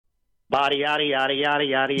Body yada yada yada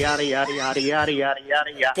yada yada yada yada yada yada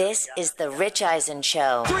yada yada. This is the Rich Eisen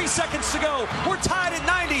Show. 3 seconds to go. We're tied at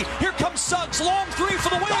 90. Here comes Suggs. Long three for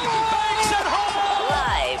the win. Banks at home.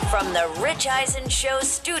 Live from the Rich Eisen Show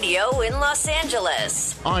studio in Los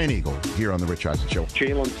Angeles. Iron Eagle here on the Rich Eisen Show.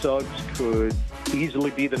 Jalen Suggs could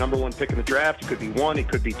easily be the number one pick in the draft. He could be 1, he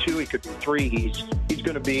could be 2, he could be 3. He's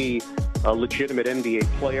going to be a legitimate NBA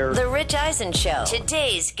player. The Rich Eisen Show.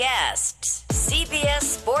 Today's guests, CBS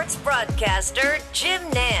sports broadcaster Jim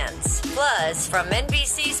Nantz. Plus, from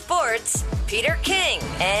NBC Sports, Peter King.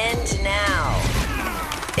 And now,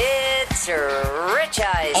 it's Rich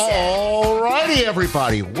Eisen. All righty,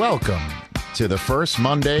 everybody. Welcome to the first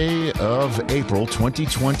Monday of April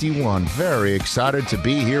 2021. Very excited to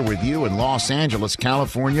be here with you in Los Angeles,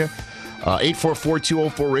 California.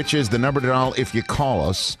 844-204-RICH is the number to dial if you call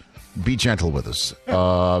us. Be gentle with us.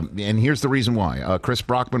 And here's the reason why. Chris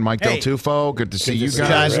Brockman, Mike Del Tufo, good to see you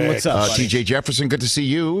guys. What's up, TJ Jefferson, good to see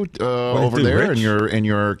you over there Rich? in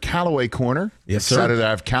your Callaway corner. Yes, sir. Excited to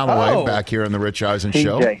have Callaway back here on the Rich Eisen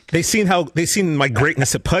Show. They seen my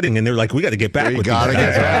greatness at putting, and they're like, we got to get back with you.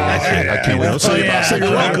 I can't wait to see you about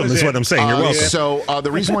You're welcome is what I'm saying. You're welcome. So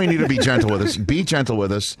the reason why you need to be gentle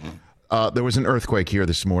with us, there was an earthquake here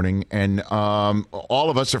this morning, and all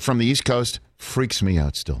of us are from the East Coast. Freaks me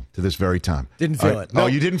out still to this very time. Didn't feel it. Oh,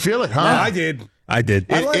 you didn't feel it, huh? No, I did. I did.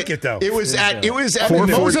 I like it though. It was at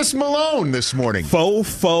Moses Malone this morning.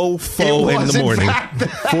 Faux in the morning.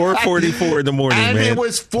 4:44 in the morning, and man. it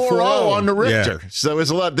was 4-0 on the Richter. Yeah. So it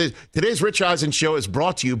was a lot. Today's Rich Eisen Show is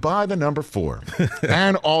brought to you by the number 4,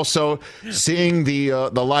 and also seeing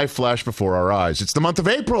the live flash before our eyes. It's the month of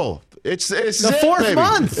April. It's the fourth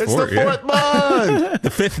month. It's the fourth month. The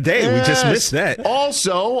fifth day. Yes. We just missed that.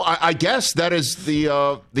 Also, I guess that is the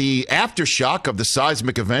aftershock of the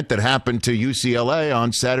seismic event that happened to UCLA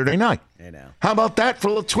on Saturday night. I know. How about that for a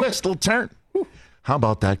little twist, little turn? How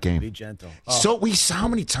about that game? Be gentle. So how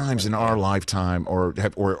many times in our lifetime or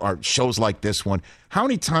shows like this one, how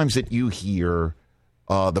many times did you hear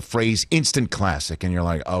the phrase instant classic and you're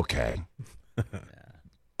like, okay.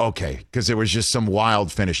 Okay, because there was just some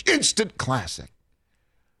wild finish. Instant classic.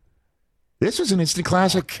 This was an instant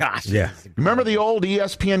classic. Oh, gosh. Yeah. Remember the old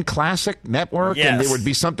ESPN Classic Network? Yes. And there would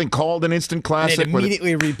be something called an instant classic. And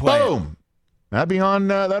immediately replay it. Boom. That'd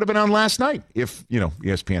have been on last night if,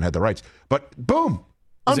 ESPN had the rights. But boom.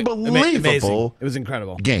 Unbelievable. Amazing. It was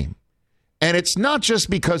incredible. Game. And it's not just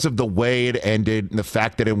because of the way it ended and the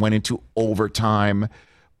fact that it went into overtime,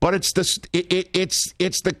 but it's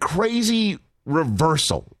the crazy role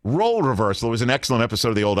reversal. It was an excellent episode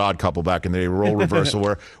of The Old Odd Couple back in the day, role reversal,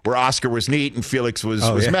 where Oscar was neat and Felix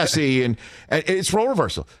was messy, and it's role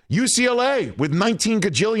reversal. UCLA with 19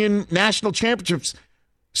 gajillion national championships,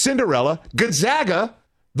 Cinderella, Gonzaga,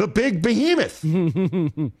 the big behemoth.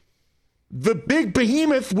 The big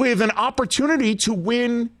behemoth with an opportunity to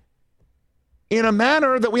win in a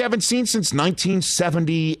manner that we haven't seen since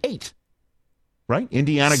 1978. Right?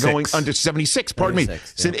 Indiana going under 76. Pardon me. Yeah.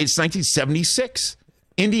 It's 1976.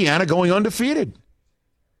 Indiana going undefeated.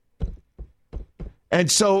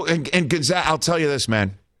 And so, and Gonzaga, I'll tell you this,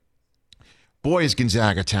 man. Boy, is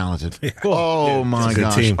Gonzaga talented. Oh, my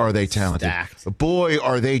gosh, team. Are they talented. Stacked. Boy,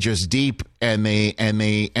 are they just deep, and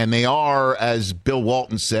they are, as Bill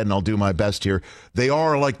Walton said, and I'll do my best here, they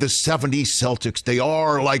are like the 70s Celtics. They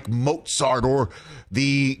are like Mozart or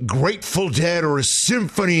the Grateful Dead or a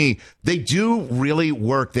symphony. They do really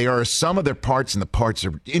work. They are some of their parts, and the parts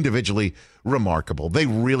are individually remarkable. They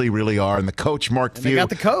really, really are. And the coach, Mark Few,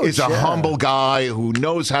 is a humble guy who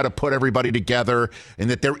knows how to put everybody together, and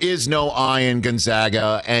that there is no I in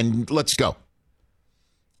Gonzaga, and let's go.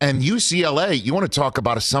 And UCLA, you want to talk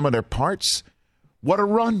about a sum of their parts? What a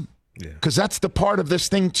run. Because that's the part of this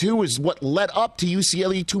thing, too, is what led up to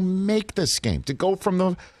UCLA to make this game, to go from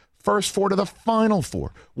the first 4 to the final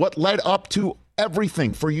 4. What led up to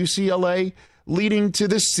everything for UCLA leading to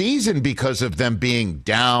this season because of them being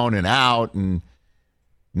down and out and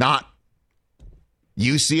not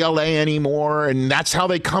UCLA anymore. And that's how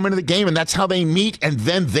they come into the game, and that's how they meet, and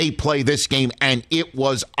then they play this game. And it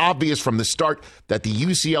was obvious from the start that the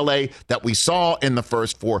UCLA that we saw in the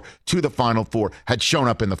first 4 to the final 4 had shown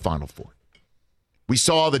up in the final 4. We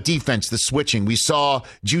saw the defense, the switching. We saw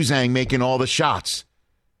Juzang making all the shots.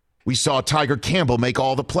 We saw Tiger Campbell make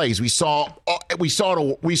all the plays. We saw it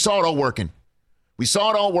all working. We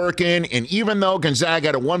saw it all working, and even though Gonzaga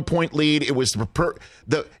had a 1-point lead, it was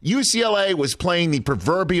the UCLA was playing the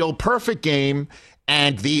proverbial perfect game,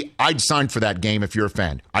 and I'd sign for that game if you're a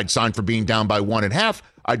fan. I'd sign for being down by 1.5.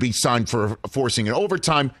 I'd be signed for forcing an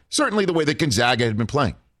overtime, certainly the way that Gonzaga had been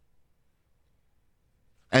playing.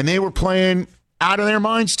 And they were playing out of their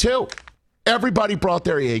minds, too. Everybody brought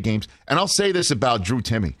their A games. And I'll say this about Drew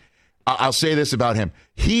Timme. I'll say this about him.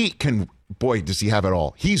 He can, boy, does he have it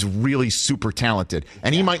all. He's really super talented.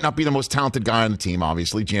 And he might not be the most talented guy on the team,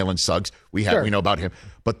 obviously. Jalen Suggs, we know about him.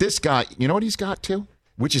 But this guy, you know what he's got too?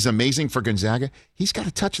 Which is amazing for Gonzaga? He's got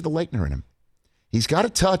a touch of the Leitner in him. He's got a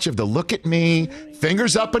touch of the look at me,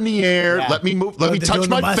 fingers up in the air, let me move, let me touch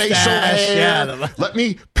my facial hair, let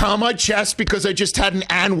me pound my chest because I just had an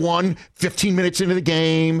and one 15 minutes into the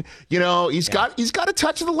game. You know, he's got a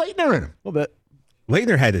touch of the Leitner in him. A little bit.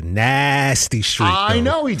 Leitner had a nasty streak. I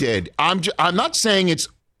know he did. I'm not saying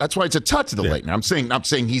that's why it's a touch of the Leitner. I'm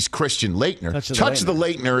saying he's Christian Leitner. Touch of the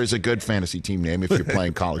Leitner is a good fantasy team name if you're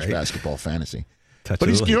playing college basketball fantasy.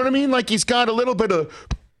 But you know what I mean? Like he's got a little bit of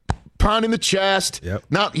pound in the chest. Yep.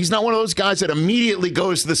 Now he's not one of those guys that immediately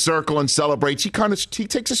goes to the circle and celebrates. He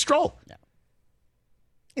takes a stroll. Yeah.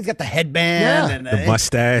 He's got the headband and the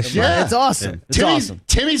mustache. Yeah, it's awesome. It's awesome.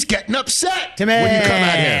 Timmy's getting upset when you come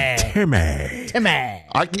at him. Timmy.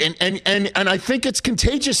 And I think it's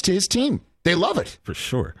contagious to his team. They love it for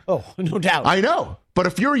sure. Oh, no doubt. I know. But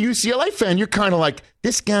if you're a UCLA fan, you're kind of like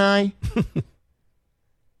this guy.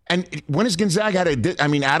 And when has Gonzaga had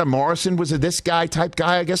Adam Morrison was a this guy type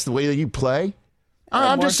guy, I guess, the way that you play?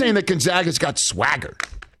 I'm just saying that Gonzaga's got swagger.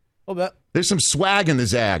 A little bit. There's some swag in the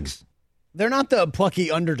Zags. They're not the plucky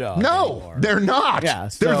underdog anymore. They're not. Yeah,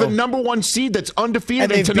 they're the number one seed that's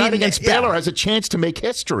undefeated, and tonight against Baylor has a chance to make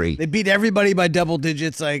history. They beat everybody by double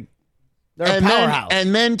digits. Like, they're a powerhouse.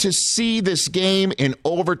 And then to see this game in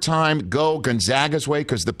overtime go Gonzaga's way,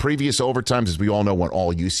 because the previous overtimes, as we all know, went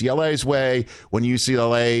all UCLA's way. When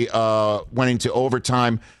UCLA went into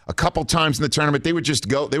overtime a couple times in the tournament, they would just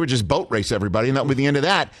boat race everybody, and that would be the end of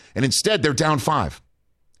that. And instead, they're down 5.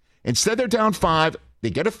 They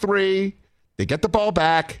get a 3. They get the ball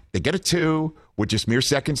back. They get a 2 with just mere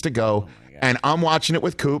seconds to go. And I'm watching it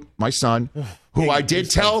with Coop, my son, who I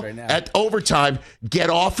did tell at overtime,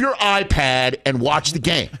 get off your iPad and watch the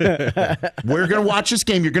game. We're going to watch this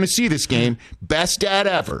game. You're going to see this game. Best dad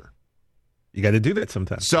ever. You got to do that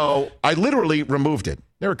sometimes. So I literally removed it.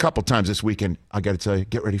 There were a couple times this weekend. I got to tell you,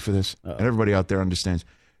 get ready for this. And everybody out there understands.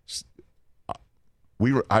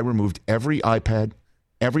 I removed every iPad,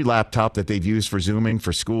 every laptop that they've used for Zooming,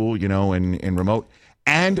 for school, and remote.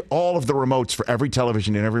 And all of the remotes for every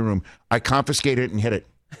television in every room. I confiscated it and hit it.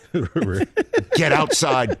 Get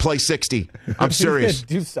outside, play 60. I'm serious.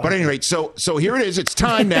 But at any rate, so here it is. It's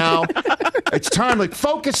time now. It's time. Like,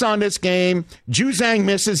 focus on this game. Juzang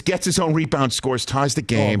misses, gets his own rebound, scores, ties the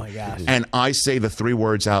game. Oh my gosh. And I say the 3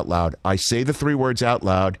 words out loud.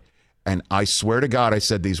 And I swear to God, I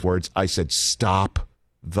said these words. I said, stop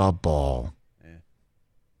the ball. Yeah.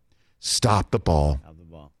 Stop the ball.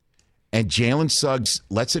 And Jalen Suggs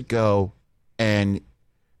lets it go, and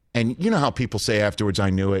you know how people say afterwards, I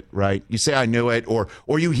knew it, right? You say, I knew it, or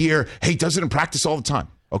you hear, hey, does it in practice all the time,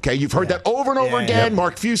 okay? You've heard that over and over again.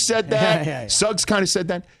 Mark Few said that. Suggs kind of said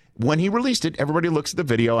that. When he released it, everybody looks at the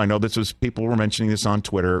video. I know people were mentioning this on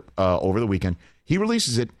Twitter over the weekend. He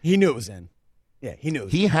releases it. He knew it was in. Yeah, he knew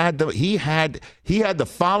it was he had the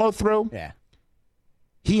follow-through. Yeah.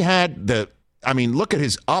 He had look at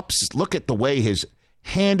his ups, look at the way his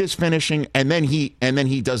hand is finishing, and then he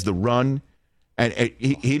does the run, and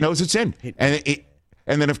he knows it's in, and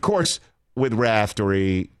then of course with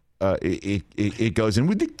Raftery, it goes in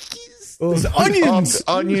with the kiss,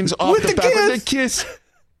 onions off the back of the kiss,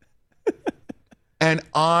 and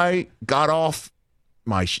I got off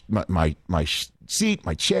my seat,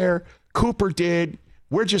 my chair. Cooper did.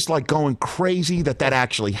 We're just like going crazy that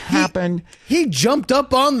actually happened. He jumped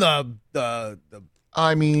up on the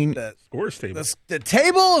scores table. The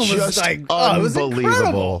table was just like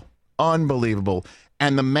unbelievable. Unbelievable.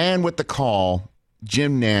 And the man with the call,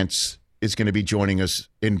 Jim Nantz, is going to be joining us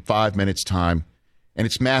in 5 minutes' time. And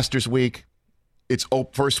it's Masters Week. It's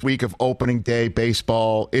first week of opening day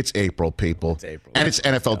baseball. It's April, people. It's April. And it's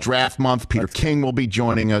NFL Draft Month. Peter King will be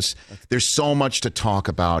joining us. There's so much to talk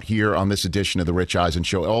about here on this edition of the Rich Eisen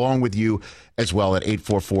Show, along with you as well at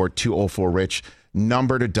 844-204-RICH.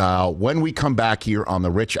 Number to dial when we come back here on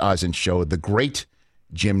the Rich Eisen Show, the great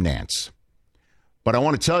Jim Nantz. But I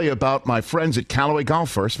want to tell you about my friends at Callaway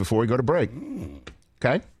Golf first before we go to break.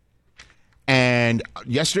 Okay? And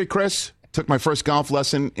yesterday, Chris, took my first golf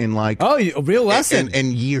lesson in a real lesson?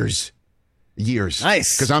 In years.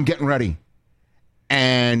 Nice. Because I'm getting ready.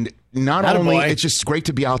 And not only, it's just great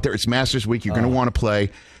to be out there. It's Masters Week. You're going to want to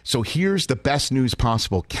play. So here's the best news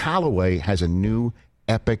possible. Callaway has a new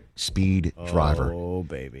epic speed driver. Oh,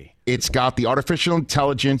 baby. It's got the artificial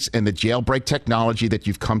intelligence and the jailbreak technology that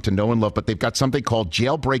you've come to know and love, but they've got something called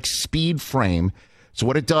Jailbreak Speed Frame So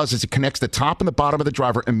what it does is it connects the top and the bottom of the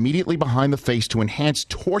driver immediately behind the face to enhance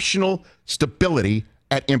torsional stability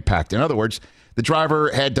at impact. In other words, the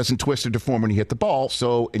driver head doesn't twist or deform when you hit the ball.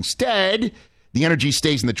 So instead, the energy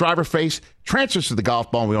stays in the driver face, transfers to the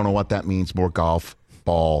golf ball. And we don't know what that means. More golf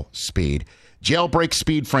ball speed. Jailbreak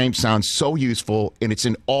speed frame sounds so useful, and it's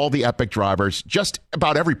in all the Epic drivers. Just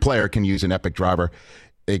about every player can use an Epic driver.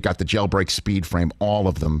 They got the jailbreak speed frame, all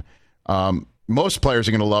of them. Most players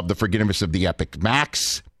are going to love the forgiveness of the Epic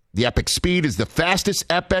Max. The Epic Speed is the fastest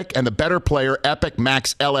Epic, and the better player, Epic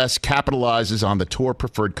Max LS, capitalizes on the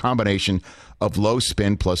Tour-preferred combination of low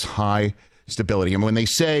spin plus high stability. And when they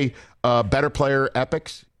say better player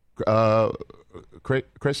Epics,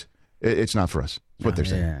 Chris, it's not for us. That's what they're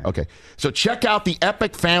saying. Yeah. Okay. So check out the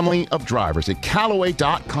Epic family of drivers at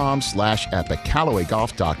Callaway.com/Epic,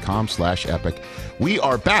 CallawayGolf.com/Epic. We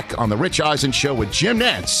are back on the Rich Eisen Show with Jim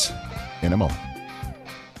Nantz in a moment.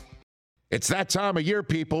 It's that time of year,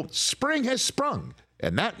 people. Spring has sprung,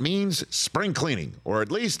 and that means spring cleaning, or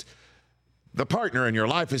at least the partner in your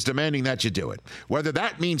life is demanding that you do it. Whether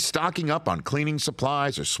that means stocking up on cleaning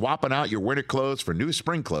supplies or swapping out your winter clothes for new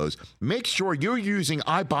spring clothes, make sure you're using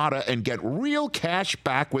Ibotta and get real cash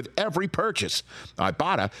back with every purchase.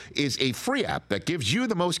 Ibotta is a free app that gives you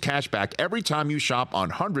the most cash back every time you shop on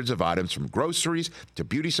hundreds of items, from groceries to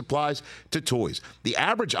beauty supplies to toys. The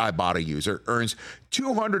average Ibotta user earns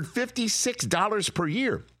 $256 per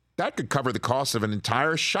year. That could cover the cost of an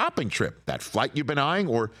entire shopping trip, that flight you've been eyeing,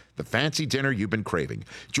 or the fancy dinner you've been craving.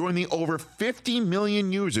 Join the over 50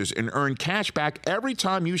 million users and earn cash back every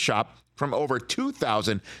time you shop from over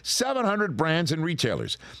 2,700 brands and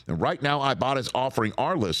retailers. And right now, Ibotta is offering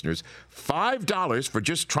our listeners $5 for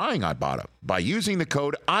just trying Ibotta by using the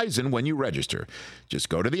code Eisen when you register. Just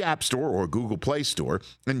go to the App Store or Google Play Store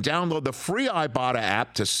and download the free Ibotta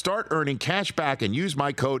app to start earning cash back and use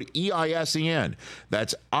my code EISEN.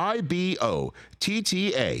 That's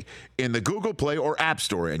IBOTTA in the Google Play or App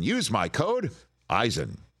Store, and use my code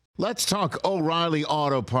Eisen. Let's talk O'Reilly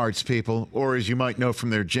Auto Parts, people, or as you might know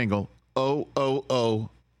from their jingle, O'Reilly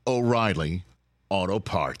Auto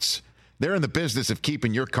Parts. They're in the business of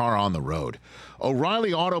keeping your car on the road.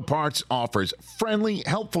 O'Reilly Auto Parts offers friendly,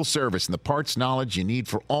 helpful service and the parts knowledge you need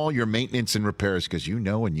for all your maintenance and repairs, because you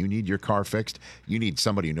know when you need your car fixed, you need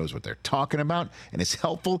somebody who knows what they're talking about and is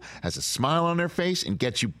helpful, has a smile on their face, and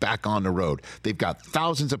gets you back on the road. They've got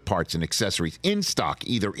thousands of parts and accessories in stock,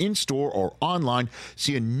 either in-store or online,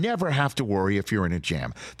 so you never have to worry if you're in a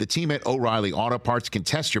jam. The team at O'Reilly Auto Parts can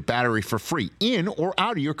test your battery for free in or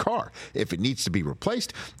out of your car. If it needs to be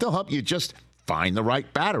replaced, they'll help you just find the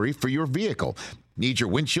right battery for your vehicle. Need your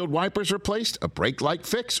windshield wipers replaced, a brake light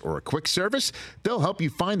fix, or a quick service? They'll help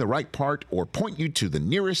you find the right part or point you to the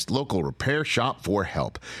nearest local repair shop for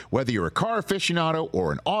help. Whether you're a car aficionado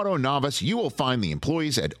or an auto novice, you will find the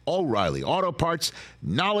employees at O'Reilly Auto Parts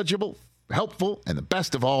knowledgeable, helpful, and the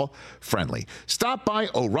best of all, friendly. Stop by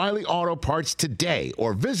O'Reilly Auto Parts today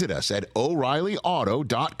or visit us at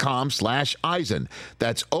O'ReillyAuto.com/Eisen.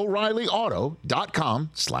 That's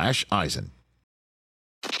O'ReillyAuto.com/Eisen.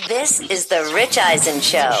 This is the Rich Eisen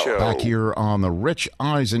Show. Back here on the Rich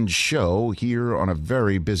Eisen Show, here on a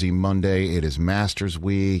very busy Monday. It is Masters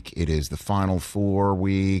Week. It is the Final Four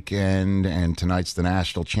weekend, and tonight's the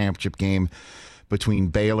national championship game between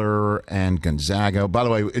Baylor and Gonzaga. By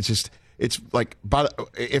the way, it's like,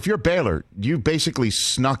 if you're Baylor, you basically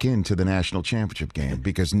snuck into the national championship game,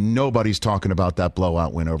 because nobody's talking about that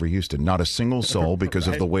blowout win over Houston. Not a single soul, because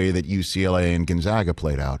of the way that UCLA and Gonzaga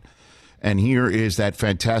played out. And here is that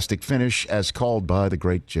fantastic finish as called by the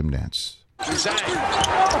great Jim Nantz. Zang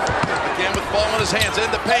again with ball in his hands, in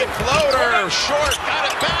the paint, floater, short, got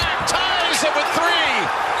it back, ties it with three.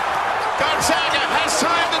 Gonzaga has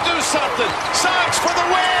time to do something. Zags for the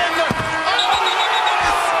win.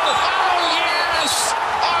 Oh yes!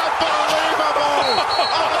 Unbelievable!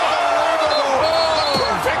 The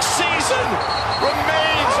perfect season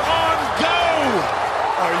remains on go.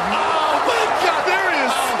 Oh my God, there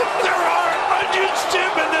is. There are onions,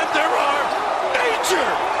 Jim, and then there are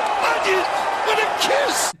nature. Onions, what a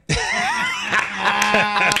kiss.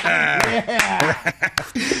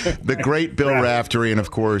 The great Bill Raftery and,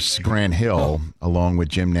 of course, Grant Hill, along with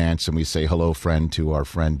Jim Nantz. And we say hello, friend, to our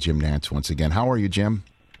friend Jim Nantz once again. How are you, Jim?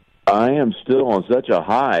 I am still on such a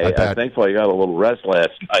high. Thankfully, I got a little rest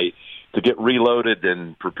last night to get reloaded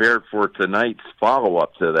and prepared for tonight's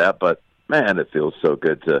follow-up to that. But, man, it feels so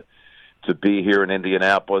good to be here in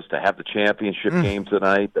Indianapolis, to have the championship game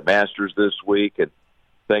tonight, the Masters this week. And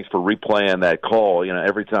thanks for replaying that call. You know,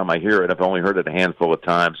 every time I hear it, I've only heard it a handful of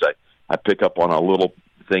times, I pick up on a little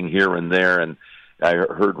thing here and there. And I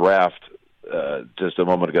heard Raft just a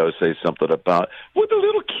moment ago say something about with a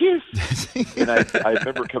little kiss, and I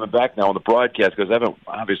remember coming back now on the broadcast because I haven't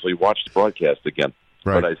obviously watched the broadcast again,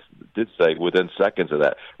 but I did say within seconds of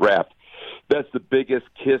that, Raph, that's the biggest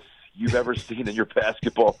kiss you've ever seen in your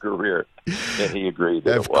basketball career, and he agreed.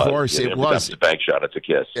 That of course, it was a bank shot. It's a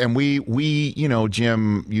kiss, and we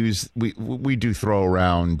Jim we do throw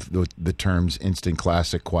around the terms instant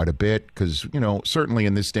classic quite a bit because certainly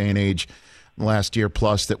in this day and age. Last year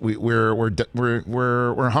plus that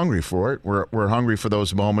we're hungry for it. We're hungry for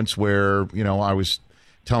those moments where I was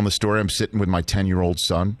telling the story. I'm sitting with my 10-year-old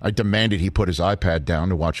son. I demanded he put his iPad down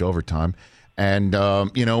to watch overtime, and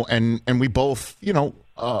and we both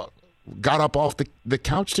got up off the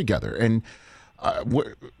couch together. And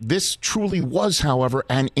this truly was, however,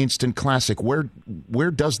 an instant classic.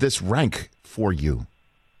 Where does this rank for you,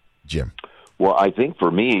 Jim? Well, I think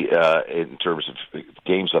for me, in terms of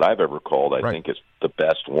games that I've ever called, I think it's the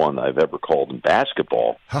best one I've ever called in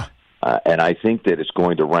basketball. Huh. And I think that it's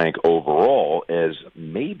going to rank overall as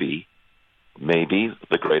maybe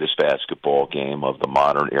the greatest basketball game of the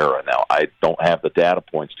modern era. Now, I don't have the data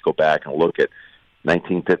points to go back and look at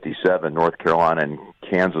 1957 North Carolina and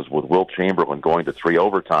Kansas with Wilt Chamberlain going to 3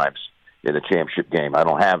 overtimes in a championship game. I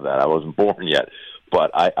don't have that. I wasn't born yet.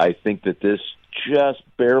 But I think that this just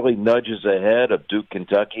barely nudges ahead of Duke,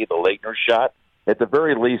 Kentucky, the Leitner shot. At the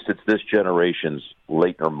very least, it's this generation's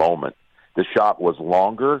Leitner moment. The shot was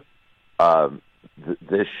longer.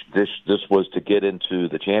 This was to get into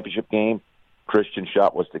the championship game. Christian's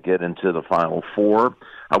shot was to get into the Final Four.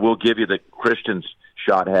 I will give you that Christian's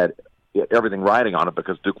shot had everything riding on it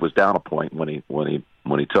because Duke was down a point when he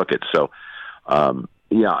took it. So,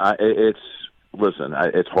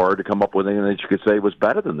 it's hard to come up with anything that you could say was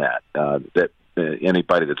better than that. That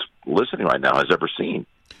anybody that's listening right now has ever seen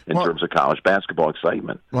in terms of college basketball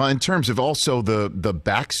excitement. Well, in terms of also the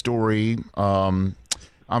backstory,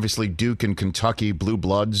 obviously Duke and Kentucky blue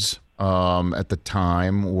bloods at the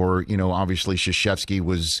time, or obviously Krzyzewski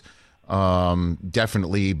was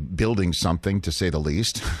definitely building something, to say the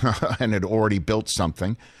least, and had already built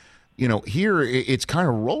something. Here it's kind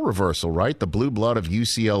of role reversal, right? The blue blood of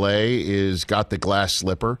UCLA is got the glass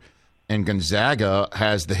slipper, and Gonzaga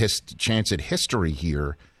has the chance at history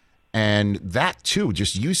here. And that, too,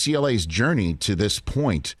 just UCLA's journey to this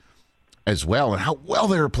point as well, and how well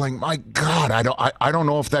they were playing. My God, I don't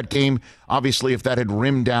know if that game, obviously, if that had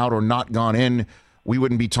rimmed out or not gone in, we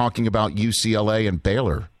wouldn't be talking about UCLA and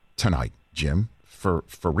Baylor tonight, Jim, for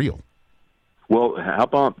real. Well, how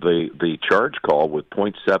about the charge call with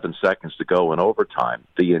 0.7 seconds to go in overtime?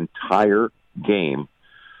 The entire game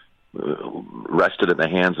rested in the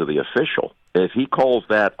hands of the official. If he calls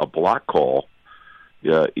that a block call,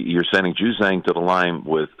 you're sending Juzang to the line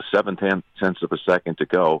with 0.7 of a second to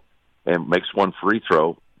go and makes one free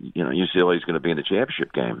throw. UCLA is going to be in the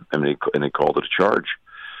championship game, and they called it a charge.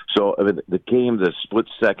 So the game, the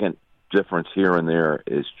split-second difference here and there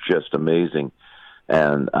is just amazing.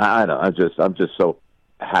 And I'm just so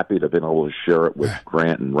happy to have been able to share it with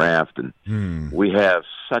Grant and Raft, and we have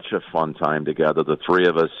such a fun time together. The three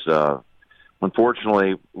of us,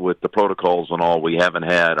 unfortunately, with the protocols and all, we haven't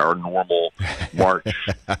had our normal March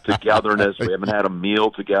togetherness. We haven't had a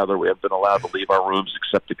meal together. We haven't been allowed to leave our rooms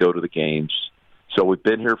except to go to the games. So we've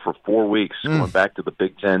been here for 4 weeks, going back to the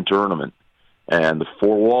Big Ten tournament. And the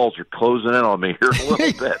four walls are closing in on me here a little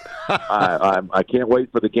bit. I can't wait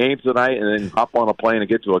for the game tonight and then hop on a plane and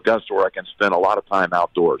get to Augusta where I can spend a lot of time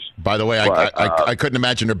outdoors. By the way, I couldn't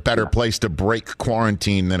imagine a better place to break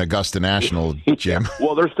quarantine than Augusta National, Jim.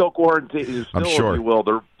 Well, they're still quarantined. I'm sure. If you will,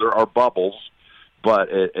 there are bubbles, but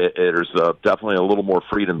there's definitely a little more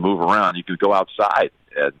freedom to move around. You could go outside,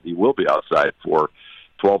 and you will be outside for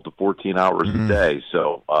 12 to 14 hours a day.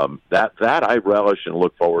 So that I relish and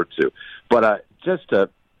look forward to. But just to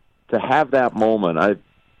have that moment,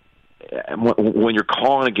 when you're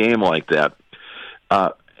calling a game like that,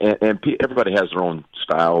 and everybody has their own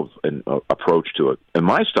style and approach to it. And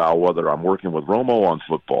my style, whether I'm working with Romo on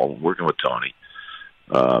football, working with Tony,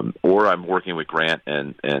 or I'm working with Grant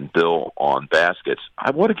and Bill on baskets,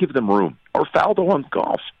 I want to give them room. Or Faldo on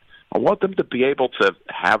golf. I want them to be able to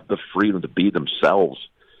have the freedom to be themselves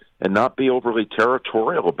and not be overly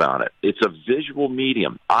territorial about it. It's a visual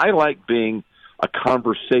medium. I like being a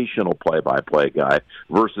conversational play-by-play guy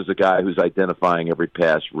versus a guy who's identifying every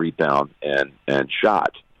pass, rebound, and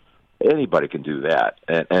shot. Anybody can do that.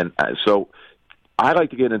 And so I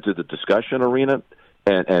like to get into the discussion arena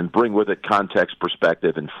and bring with it context,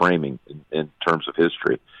 perspective, and framing in terms of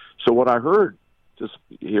history. So what I heard, just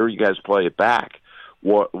hear you guys play it back,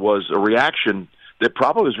 was a reaction it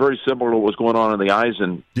probably was very similar to what was going on in the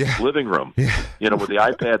Eisen living room. Yeah. With the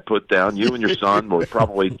iPad put down, you and your son were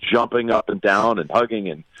probably jumping up and down and hugging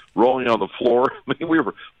and rolling on the floor. I mean, we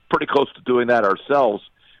were pretty close to doing that ourselves.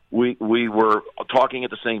 We were talking at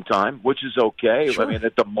the same time, which is okay. Sure. I mean,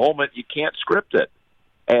 at the moment, you can't script it.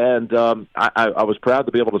 And I was proud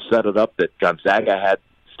to be able to set it up that Gonzaga had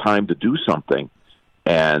time to do something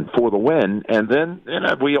and for the win. And then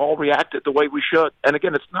we all reacted the way we should. And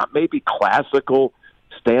again, it's not maybe classical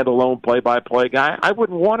standalone play-by-play guy. I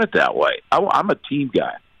wouldn't want it that way. I'm a team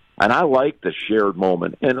guy, and I like the shared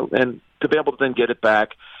moment. And to be able to then get it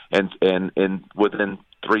back and within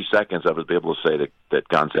 3 seconds, I would be able to say that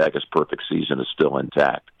Gonzaga's perfect season is still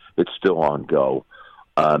intact. It's still on go.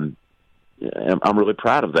 I'm really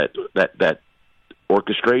proud of that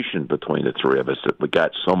orchestration between the three of us, that we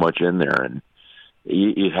got so much in there, and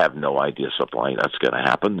you have no idea something like that's going to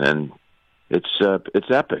happen, and it's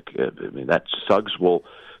epic. I mean, that Suggs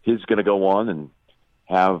he's going to go on and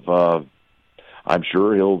have. I'm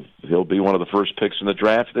sure he'll be one of the first picks in the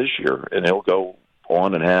draft this year, and he'll go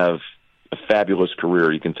on and have a fabulous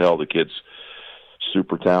career. You can tell the kid's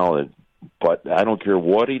super talented. But I don't care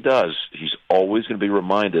what he does, he's always going to be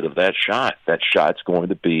reminded of that shot. That shot's going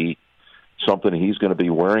to be something he's going to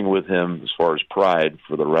be wearing with him as far as pride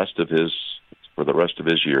for the rest of his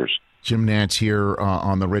years. Jim Nantz here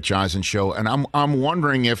on the Rich Eisen Show, and I'm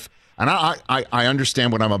wondering if, and I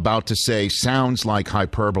understand what I'm about to say sounds like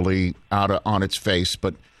hyperbole on its face,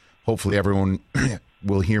 but hopefully everyone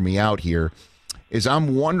will hear me out here. Is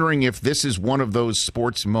I'm wondering if this is one of those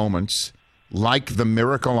sports moments, like the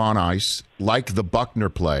Miracle on Ice, like the Buckner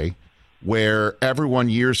play, where everyone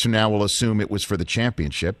years from now will assume it was for the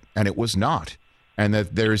championship, and it was not. And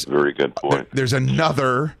that there's very good point. There's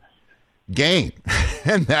another game,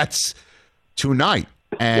 and that's tonight.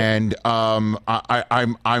 And I'm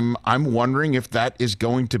wondering if that is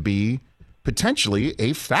going to be potentially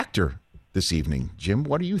a factor this evening. Jim,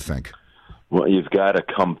 what do you think? Well, you've got to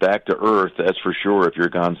come back to earth, that's for sure, if you're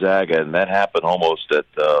Gonzaga, and that happened almost at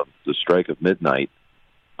the strike of midnight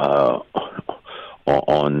on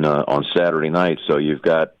Saturday night. So you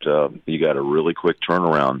got a really quick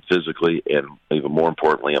turnaround physically and even more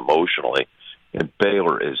importantly emotionally. And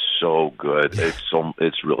Baylor is so good;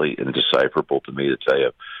 it's really indecipherable to me to tell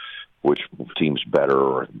you which team's better,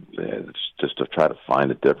 or it's just to try to find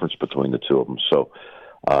the difference between the two of them. So.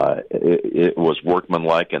 It was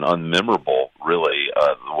workmanlike and unmemorable, really,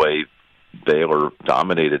 the way Baylor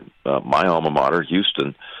dominated my alma mater,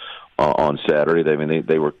 Houston, on Saturday.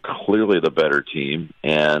 They were clearly the better team,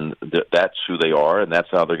 and that's who they are, and that's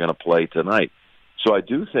how they're going to play tonight. So I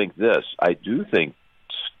do think this. I do think,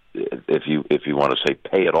 if you want to say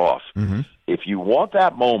pay it off, if you want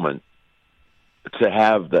that moment to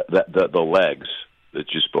have the legs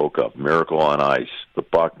that you spoke of, Miracle on Ice, the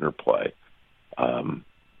Buckner play.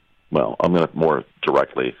 Well, I'm going to more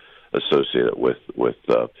directly associate it with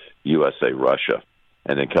USA, Russia,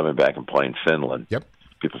 and then coming back and playing Finland. Yep.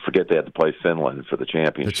 People forget they had to play Finland for the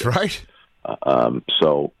championship. That's right.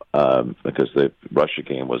 Because the Russia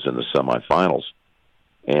game was in the semifinals,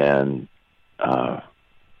 and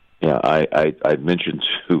I mentioned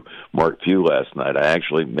to Mark Pugh last night. I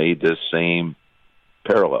actually made this same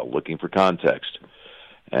parallel, looking for context,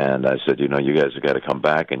 and I said, you guys have got to come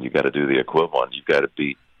back and you got to do the equivalent. You've got to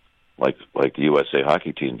beat. Like the USA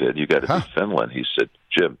hockey team did, you got to beat Finland. He said,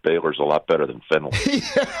 Jim, Baylor's a lot better than Finland.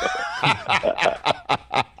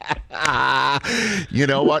 You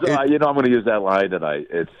know what? I'm going to use that line tonight.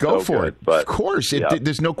 It's go so for good, it. But, of course.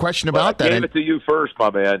 There's no question about that. I gave it to you first, my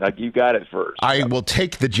man. You got it first. I will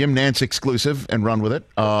take the Jim Nantz exclusive and run with it,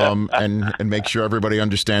 and make sure everybody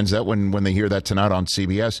understands that when they hear that tonight on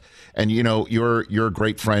CBS. And, your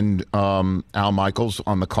great friend Al Michaels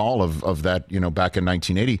on the call of that, back in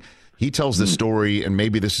 1980, he tells the story, and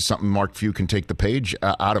maybe this is something Mark Few can take the page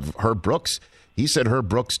out of Herb Brooks. He said Herb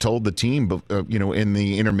Brooks told the team, in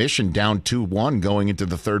the intermission, down 2-1 going into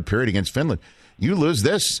the third period against Finland, you lose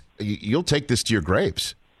this, you'll take this to your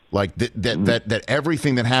graves. Like that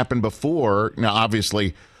everything that happened before. Now,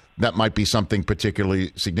 obviously, that might be something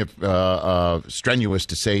particularly strenuous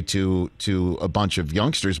to say to a bunch of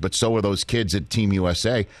youngsters, but so are those kids at Team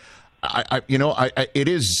USA. It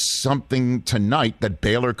is something tonight that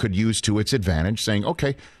Baylor could use to its advantage, saying,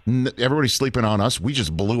 okay, everybody's sleeping on us. We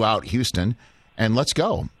just blew out Houston, and let's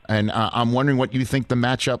go. And I'm wondering what you think the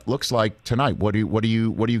matchup looks like tonight. What are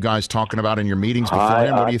you guys talking about in your meetings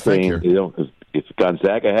beforehand? What do you think here? If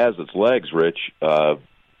Gonzaga has its legs, Rich,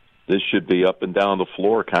 this should be up and down the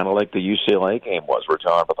floor, kind of like the UCLA game was. We're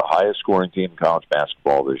talking about the highest scoring team in college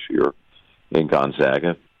basketball this year in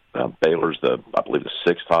Gonzaga. Baylor's I believe the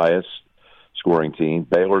sixth highest scoring team.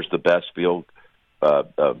 Baylor's the best Baylor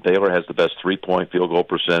has the best 3-point field goal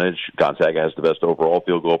percentage. Gonzaga has the best overall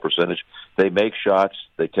field goal percentage. They make shots.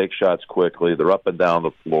 They take shots quickly. They're up and down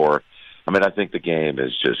the floor. I mean, I think the game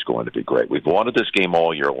is just going to be great. We've wanted this game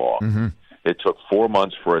all year long. Mm-hmm. It took 4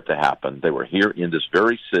 months for it to happen. They were here in this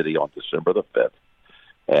very city on December the 5th.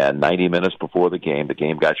 And 90 minutes before the game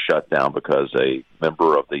got shut down because a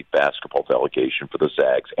member of the basketball delegation for the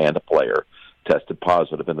Zags and a player tested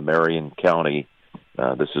positive in the Marion County.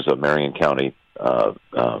 This is a Marion County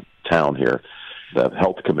town here. The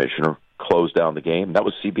health commissioner closed down the game. That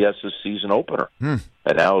was CBS's season opener, and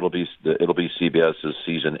now it'll be CBS's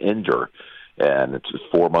season ender. And it's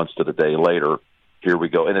 4 months to the day later. Here we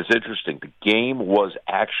go. And it's interesting. The game was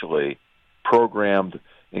actually programmed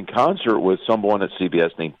in concert with someone at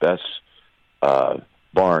CBS named Bess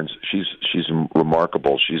Barnes. She's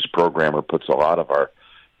remarkable. She's a programmer. Puts a lot of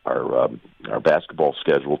our basketball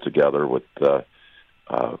schedule together with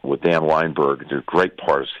Dan Weinberg. They're great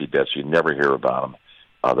part of CBS. You never hear about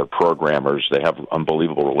them. They're programmers. They have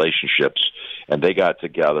unbelievable relationships, and they got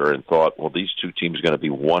together and thought, well, these two teams are going to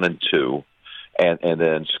be 1 and 2. And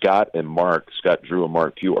then Scott Drew and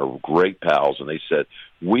Mark Pugh are great pals, and they said,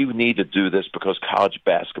 we need to do this because college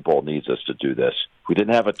basketball needs us to do this. We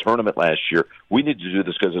didn't have a tournament last year. We need to do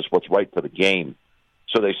this because it's what's right for the game.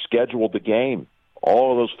 So they scheduled the game.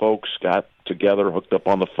 All of those folks got together, hooked up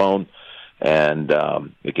on the phone, and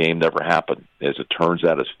the game never happened. As it turns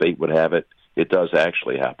out, as fate would have it, it does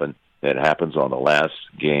actually happen. It happens on the last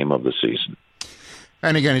game of the season.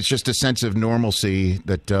 And again, it's just a sense of normalcy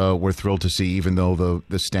that we're thrilled to see, even though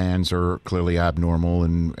the stands are clearly abnormal,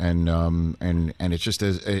 and it's just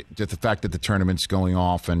the fact that the tournament's going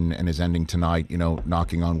off and is ending tonight. You know,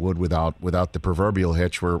 knocking on wood without the proverbial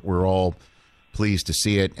hitch. We're all pleased to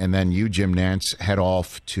see it. And then you, Jim Nantz, head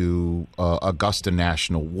off to Augusta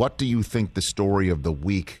National. What do you think the story of the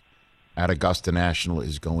week at Augusta National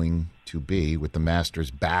is going to be, with the Masters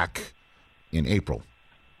back in April?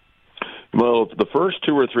 Well, the first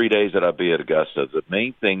 2 or 3 days that I'll be at Augusta, the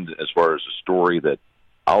main thing as far as the story that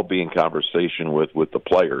I'll be in conversation with the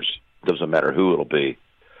players, doesn't matter who it'll be,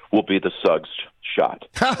 will be the Suggs shot.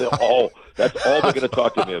 That's all they're going to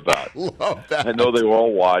talk to me about. Love that. I know they were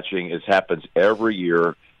all watching. It happens every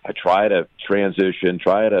year. I try to transition,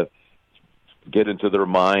 try to get into their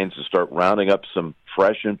minds and start rounding up some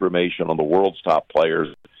fresh information on the world's top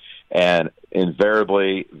players. And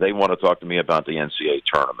invariably, they want to talk to me about the NCAA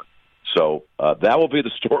tournament. So that will be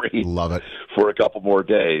the story. Love it. For a couple more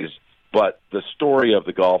days. But the story of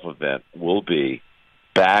the golf event will be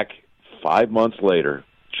back 5 months later,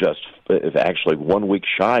 actually 1 week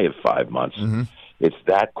shy of 5 months. Mm-hmm. It's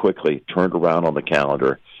that quickly turned around on the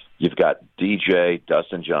calendar. You've got DJ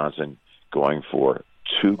Dustin Johnson going for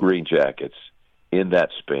 2 green jackets in that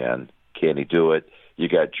span. Can he do it? You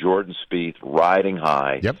got Jordan Spieth riding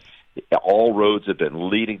high. Yep. All roads have been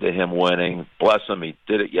leading to him winning. Bless him, he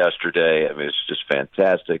did it yesterday. I mean, it's just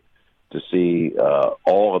fantastic to see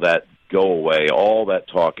all of that go away, all that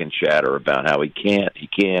talk and chatter about how he can't, he's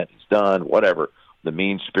done, whatever. The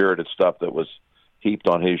mean-spirited stuff that was heaped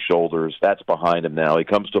on his shoulders, that's behind him now. He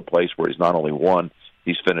comes to a place where he's not only won,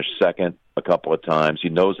 he's finished second a couple of times. He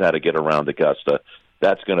knows how to get around Augusta.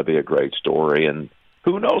 That's going to be a great story. And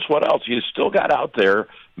who knows what else? You still got out there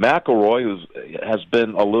McIlroy, who has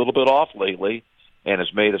been a little bit off lately and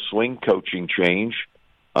has made a swing coaching change.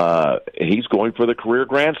 He's going for the career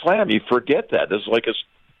Grand Slam. You forget that. This is like his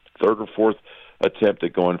 3rd or 4th attempt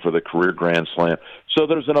at going for the career Grand Slam. So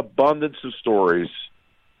there's an abundance of stories.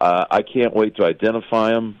 I can't wait to identify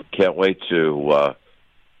them. Can't wait to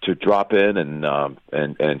drop in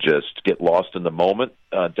and just get lost in the moment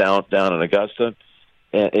down in Augusta.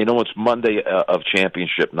 And, you know, it's Monday of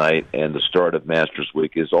championship night, and the start of Masters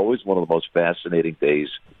Week is always one of the most fascinating days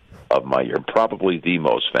of my year, probably the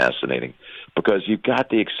most fascinating, because you've got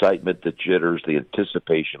the excitement, the jitters, the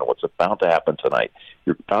anticipation of what's about to happen tonight.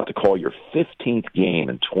 You're about to call your 15th game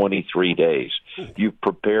in 23 days. You've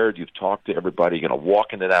prepared. You've talked to everybody. You're going to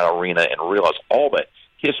walk into that arena and realize all that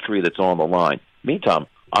history that's on the line. Meantime,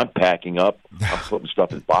 I'm packing up. I'm putting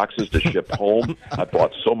stuff in boxes to ship home. I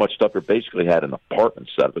bought so much stuff. I basically had an apartment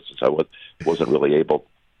set of it since I wasn't really able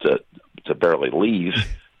to barely leave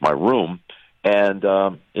my room. And,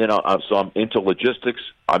 you know, so I'm into logistics.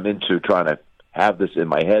 I'm into trying to have this in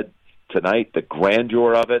my head tonight, the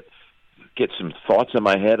grandeur of it, get some thoughts in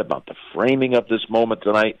my head about the framing of this moment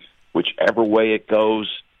tonight, whichever way it goes.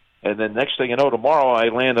 And then next thing you know, tomorrow I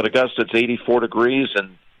land at Augusta. It's 84 degrees,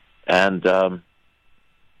 and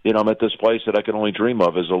I'm at this place that I can only dream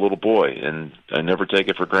of as a little boy, and I never take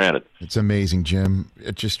it for granted. It's amazing, Jim.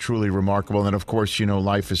 It's just truly remarkable. And, of course,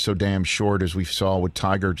 life is so damn short, as we saw with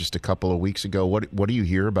Tiger just a couple of weeks ago. What do you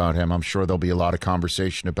hear about him? I'm sure there'll be a lot of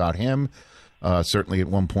conversation about him, certainly at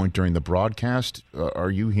one point during the broadcast.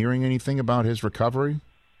 Are you hearing anything about his recovery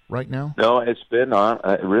right now? No, it's been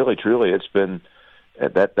really, truly, it's been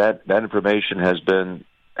that information has been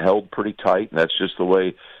held pretty tight, and that's just the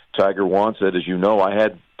way Tiger wants it. As you know, I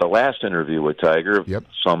had the last interview with Tiger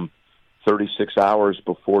some 36 hours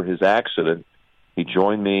before his accident. He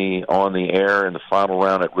joined me on the air in the final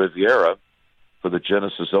round at Riviera for the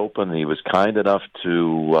Genesis Open. He was kind enough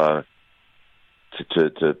to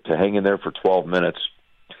hang in there for 12 minutes.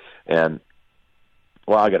 And,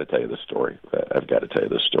 well, I got to tell you this story. I've got to tell you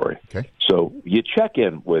this story. Okay. So you check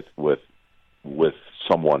in with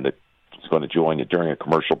someone that is going to join you during a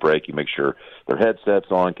commercial break. You make sure their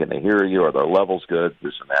headset's on. Can they hear you? Are their levels good?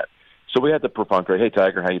 This and that. So we had the perfunctory, hey,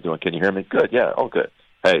 Tiger, how you doing? Can you hear me? Good, yeah, oh, good.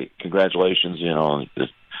 Hey, congratulations. This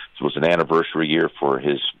was an anniversary year for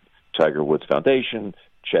his Tiger Woods Foundation.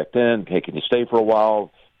 Checked in. Hey, can you stay for a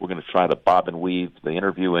while? We're going to try to bob and weave the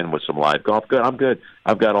interview in with some live golf. Good, I'm good.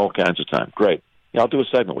 I've got all kinds of time. Great. Yeah, I'll do a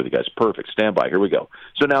segment with you guys. Perfect. Stand by. Here we go.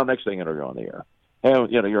 So now next thing you're on the air.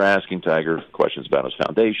 And, you're asking Tiger questions about his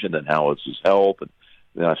foundation and how it's his health. And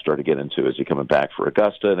then I started getting into, is he coming back for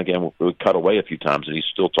Augusta? And again, we cut away a few times, and he's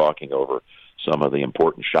still talking over some of the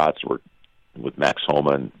important shots with Max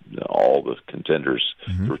Homa and all the contenders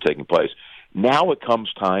that were taking place. Now it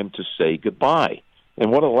comes time to say goodbye.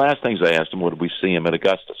 And one of the last things I asked him, would we see him at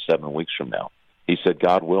Augusta 7 weeks from now? He said,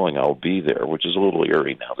 God willing, I'll be there, which is a little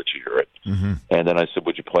eerie now that you hear it. Mm-hmm. And then I said,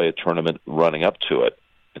 would you play a tournament running up to it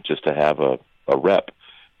just to have a rep?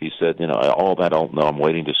 He said, all that I don't know. I'm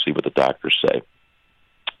waiting to see what the doctors say.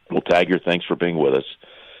 Well, Tiger, thanks for being with us.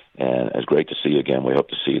 And it's great to see you again. We hope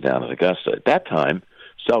to see you down at Augusta. At that time,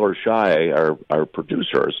 Seller Shai, our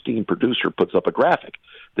producer, our esteemed producer, puts up a graphic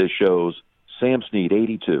that shows Sam Snead,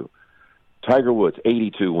 82. Tiger Woods,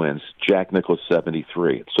 82 wins. Jack Nicklaus,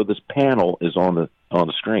 73. So this panel is on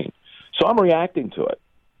the screen. So I'm reacting to it.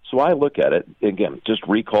 So I look at it, again, just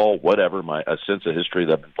recall whatever, a sense of history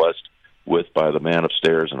that I've been blessed with by the man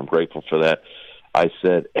upstairs, and I'm grateful for that. I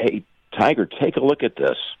said, hey, Tiger, take a look at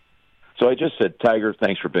this. So I just said, Tiger,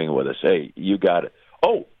 thanks for being with us. Hey, you got it.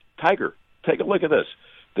 Oh, Tiger, take a look at this.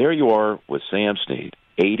 There you are with Sam Snead,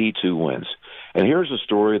 82 wins. And here's a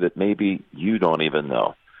story that maybe you don't even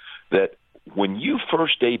know, that when you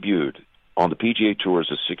first debuted on the PGA Tour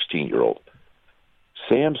as a 16-year-old,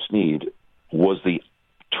 Sam Snead was the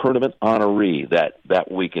tournament honoree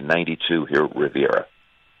that week in 92 here at Riviera.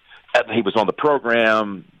 He was on the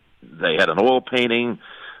program. They had an oil painting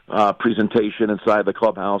presentation inside the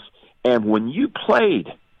clubhouse. And when you played,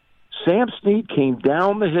 Sam Snead came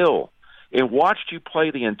down the hill and watched you play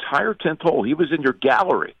the entire 10th hole. He was in your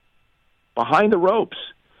gallery behind the ropes.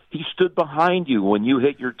 He stood behind you when you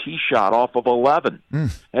hit your tee shot off of 11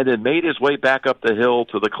 and then made his way back up the hill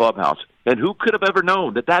to the clubhouse. And who could have ever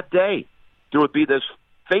known that day there would be this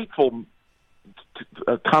fateful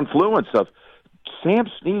confluence of Sam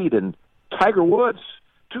Snead and Tiger Woods,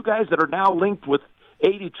 two guys that are now linked with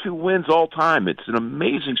 82 wins all time. It's an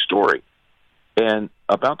amazing story. And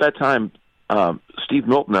about that time, Steve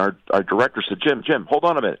Milton, our director, said, Jim, hold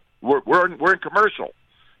on a minute. We're in commercial.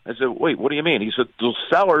 I said, wait, what do you mean? He said, those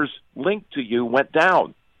sellers linked to you went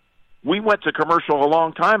down. We went to commercial a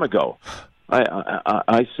long time ago.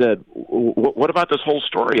 I said, what about this whole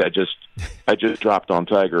story I just dropped on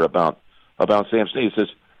Tiger about Sam Snead? He says,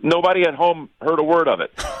 nobody at home heard a word of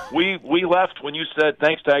it. We left when you said,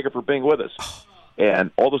 thanks, Tiger, for being with us.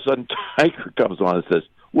 And all of a sudden, Tiger comes on and says,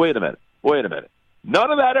 wait a minute.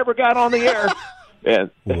 None of that ever got on the air. And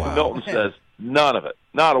Milton says, none of it,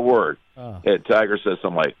 not a word. And Tiger says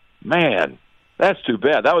something like, man, that's too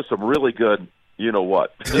bad. That was some really good,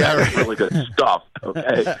 what? Yeah, really good stuff.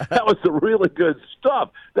 Okay, that was some really good stuff.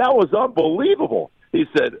 That was unbelievable. He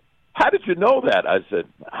said, how did you know that? I said,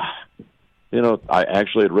 I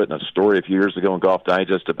actually had written a story a few years ago in Golf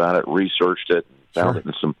Digest about it, researched it, found it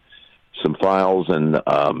in some files, and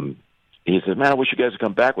he said, man, I wish you guys would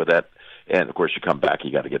come back with that. And, of course, you come back,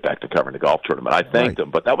 you got to get back to covering the golf tournament. I thanked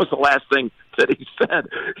him, but that was the last thing that he said.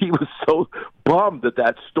 He was so bummed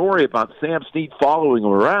that story about Sam Snead following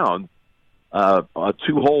him around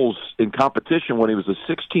 2 holes in competition when he was a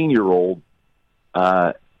 16-year-old,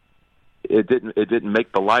 it didn't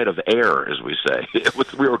make the light of air, as we say.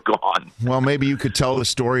 We were gone. Well, maybe you could tell the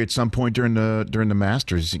story at some point during the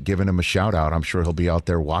Masters, giving him a shout out. I'm sure he'll be out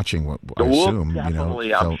there watching. I assume.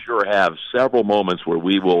 Definitely, I'm sure have several moments where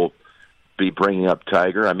we will be bringing up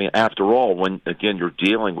Tiger. I mean, after all, when, again, you're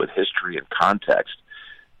dealing with history and context,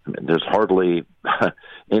 I mean, there's hardly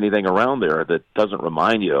anything around there that doesn't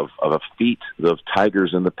remind you of a feat of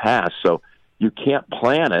Tiger's in the past. So you can't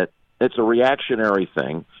plan it. It's a reactionary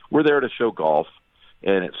thing. We're there to show golf,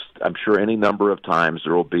 and I'm sure any number of times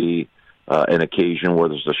there will be an occasion where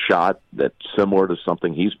there's a shot that's similar to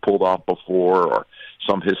something he's pulled off before, or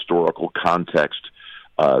some historical context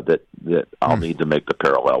that I'll need to make the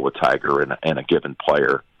parallel with Tiger and a given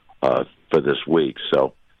player for this week.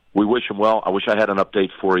 So we wish him well. I wish I had an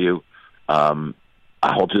update for you.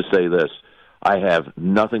 I'll just say this. I have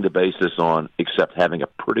nothing to base this on except having a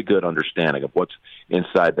pretty good understanding of what's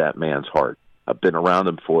inside that man's heart. I've been around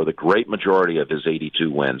him for the great majority of his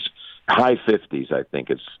 82 wins. High 50s, I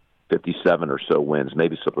think. It's 57 or so wins,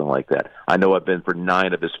 maybe something like that. I know I've been for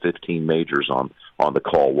 9 of his 15 majors on the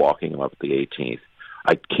call, walking him up the 18th.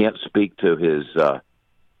 I can't speak to his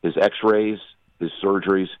x-rays, his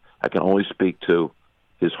surgeries. I can only speak to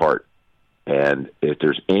his heart. And if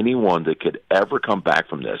there's anyone that could ever come back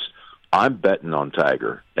from this, I'm betting on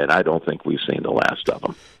Tiger, and I don't think we've seen the last of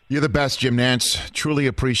him. You're the best, Jim Nantz. Truly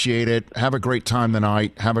appreciate it. Have a great time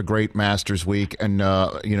tonight. Have a great Masters week. And,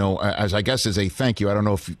 as I guess as a thank you, I don't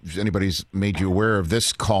know if anybody's made you aware of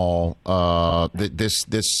this call, this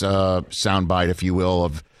soundbite, if you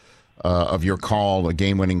will, of your call, a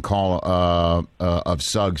game-winning call of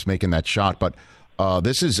Suggs making that shot. But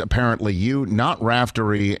this is apparently you, not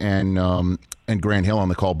Raftery and Grant Hill on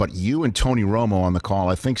the call, but you and Tony Romo on the call.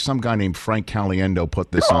 I think some guy named Frank Caliendo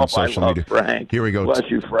put this on social media. Frank. Here we go. Bless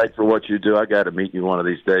you, Frank, for what you do. I got to meet you one of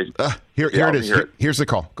these days. Here it is. Here's the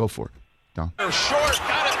call. Go for it. Don. Short,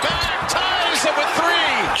 got it back, ties it with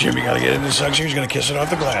 3. Jim, you got to get in this section. He's going to kiss it off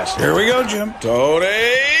the glass. Here we go, Jim. Tony.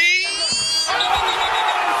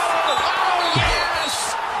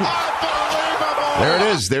 There it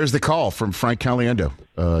is. There's the call from Frank Caliendo.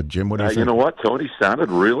 Jim, what do you think? You know what? Tony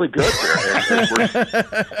sounded really good there.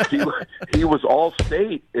 He was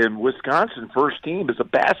All-State in Wisconsin, first team as a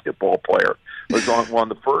basketball player. Was on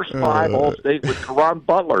the first 5 All-State with Caron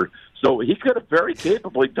Butler. So he could have very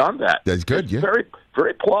capably done that. That's good, it's yeah. Very,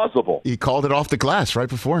 very plausible. He called it off the glass right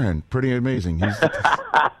beforehand. Pretty amazing. That's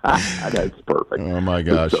perfect. Oh, my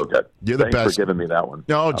gosh. So good. You're the Thanks best. for giving me that one.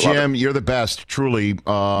 No, Jim, you're the best, truly. You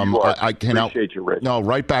are. I appreciate you, Rich. No,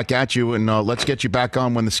 right back at you, and let's get you back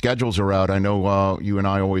on when the schedules are out. I know you and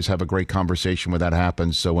I always have a great conversation when that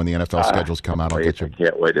happens, so when the NFL schedules come out, I'll get you. I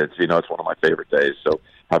can't wait. It's one of my favorite days, so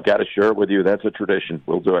I've got to share it with you. That's a tradition.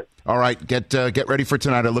 We'll do it. All right, get ready for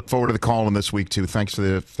tonight. I look forward to the call in this week, too. Thanks for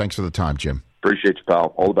the time, Jim. Appreciate you,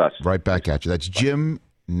 pal. All the best. Right back at you. That's Jim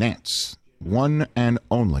Nantz, one and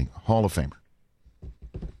only Hall of Famer.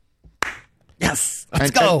 Yes,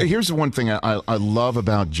 let's go. And here's the one thing I love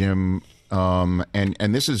about Jim,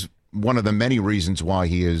 and this is one of the many reasons why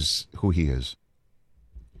he is who he is.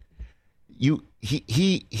 He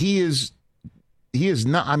is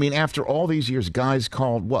not. I mean, after all these years, guys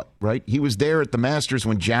called what, right? He was there at the Masters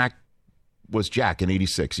when Jack was Jack in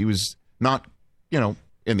 '86. He was not,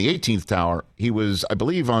 in the 18th tower. He was, I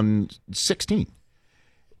believe, on 16.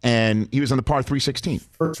 And he was on the par 316.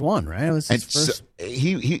 First one, right? It was his first. So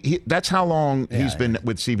he that's how long he's been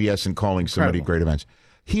with CBS and calling so many great events.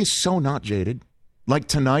 He is so not jaded. Like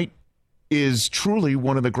tonight is truly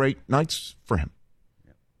one of the great nights for him.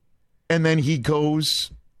 And then he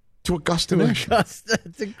goes to Augusta National.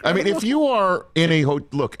 I mean, if you are in a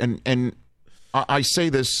look, and I say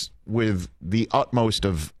this with the utmost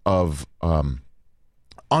of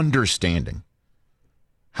understanding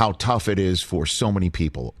how tough it is for so many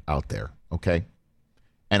people out there, okay?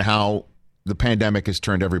 And how the pandemic has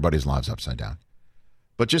turned everybody's lives upside down.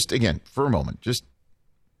 But just, again, for a moment, just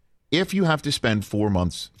if you have to spend 4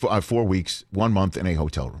 weeks, 1 month in a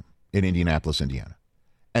hotel room in Indianapolis, Indiana,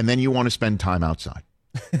 and then you want to spend time outside,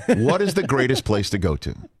 what is the greatest place to go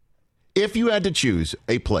to? If you had to choose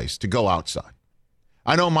a place to go outside,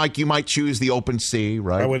 I know, Mike, you might choose the open sea,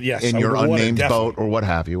 right? In your unnamed boat or what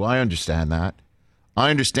have you. I understand that. I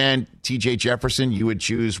understand, T.J. Jefferson, you would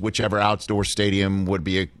choose whichever outdoor stadium would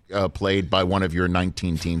be played by one of your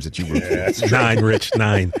 19 teams that you root for. That's 9, Rich,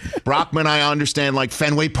 9. Brockman, I understand, like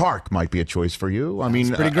Fenway Park might be a choice for you. I mean,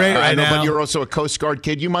 it's pretty great right now. But you're also a Coast Guard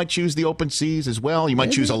kid. You might choose the open seas as well. You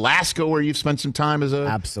might choose Alaska, where you've spent some time as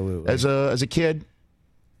a kid.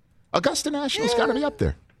 Augusta National's got to be up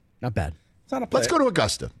there. Not bad. It's not a Let's go to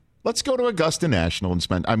Augusta. Let's go to Augusta National and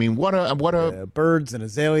spend. I mean, what a birds and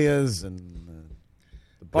azaleas and.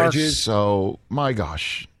 So, my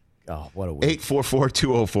gosh. Oh, what a week.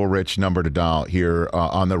 844-204-RICH, number to dial here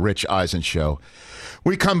on the Rich Eisen Show.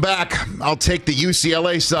 We come back. I'll take the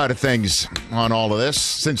UCLA side of things on all of this,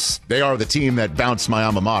 since they are the team that bounced my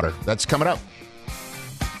alma mater. That's coming up.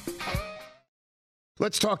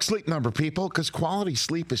 Let's talk Sleep Number, people, because quality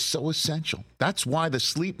sleep is so essential. That's why the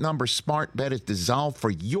Sleep Number smart bed is designed for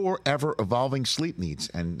your ever-evolving sleep needs,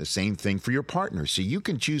 and the same thing for your partner, so you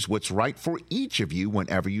can choose what's right for each of you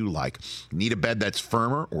whenever you like. Need a bed that's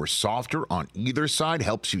firmer or softer on either side,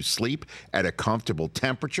 helps you sleep at a comfortable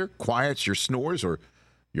temperature, quiets your snores or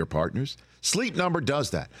your partner's? Sleep Number does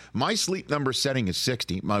that. My Sleep Number setting is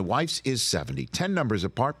 60. My wife's is 70. 10 numbers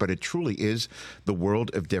apart, but it truly is the world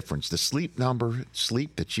of difference. The Sleep Number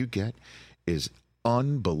sleep that you get is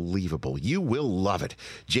unbelievable. You will love it.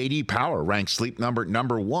 J.D. Power ranks Sleep Number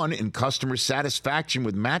number 1 in customer satisfaction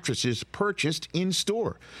with mattresses purchased in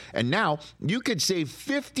store. And now you could save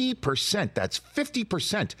 50%. That's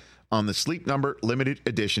 50%. On the Sleep Number limited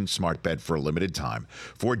edition smart bed for a limited time.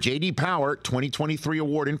 For J.D. Power 2023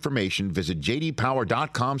 award information, visit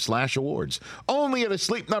jdpower.com/awards. Only at a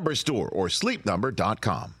Sleep Number store or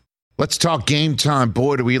sleepnumber.com. Let's talk Game Time.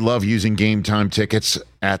 Boy, do we love using Game Time tickets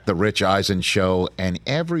at the Rich Eisen Show. And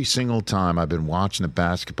every single time I've been watching the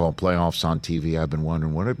basketball playoffs on TV, I've been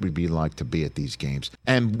wondering what it would be like to be at these games.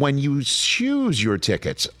 And when you choose your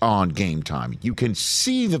tickets on Game Time, you can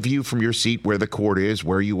see the view from your seat where the court is,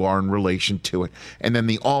 where you are in relation to it. And then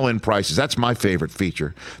the all-in prices. That's my favorite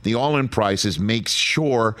feature. The all-in prices makes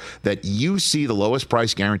sure that you see the lowest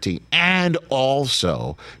price guarantee and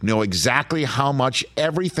also know exactly how much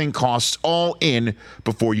everything costs all in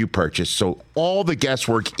before you purchase. So all the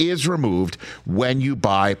guesswork is removed when you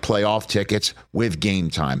buy playoff tickets with Game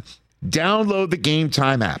Time. Download the Game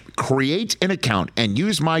Time app, create an account, and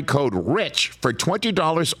use my code RICH for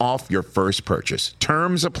 $20 off your first purchase.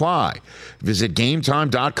 Terms apply. Visit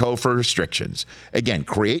GameTime.co for restrictions. Again,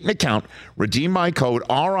 create an account, redeem my code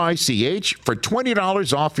RICH for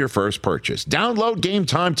 $20 off your first purchase. Download Game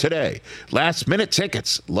Time today. Last minute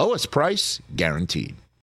tickets, lowest price guaranteed.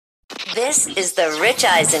 This is the Rich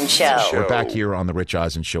Eisen Show. We're back here on the Rich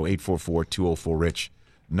Eisen Show, 844-204-RICH,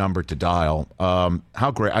 number to dial.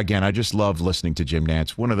 How great. Again, I just love listening to Jim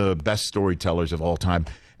Nantz, one of the best storytellers of all time.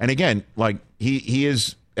 And again, like he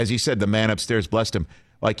is, as he said, the man upstairs blessed him.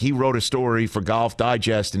 Like he wrote a story for Golf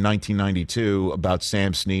Digest in 1992 about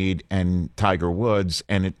Sam Snead and Tiger Woods,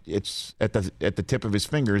 and it's at the tip of his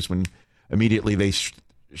fingers when immediately they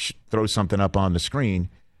throw something up on the screen.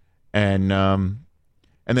 And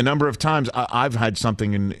the number of times I've had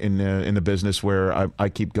something in the business where I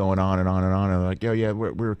keep going on and on and on. And I'm like, yeah,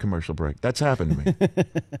 we're a commercial break. That's happened to me.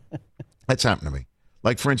 That's happened to me.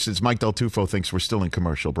 Like, for instance, Mike Del Tufo thinks we're still in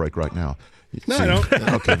commercial break right now. No, I don't.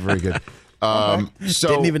 Okay, very good. So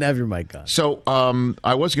didn't even have your mic on. So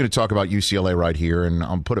I was going to talk about UCLA right here, and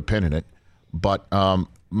I'll put a pin in it. But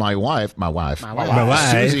my wife,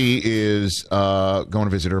 Susie, is going to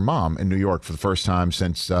visit her mom in New York for the first time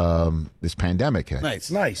since this pandemic hit.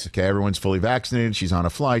 Nice. Okay, everyone's fully vaccinated. She's on a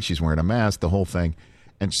flight. She's wearing a mask, the whole thing.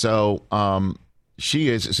 And so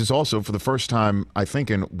this is also for the first time, I think,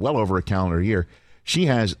 in well over a calendar year, she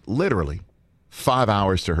has literally 5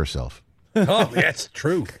 hours to herself. Oh, that's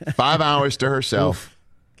true. 5 hours to herself.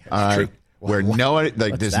 True. Where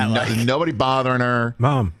there's nobody bothering her.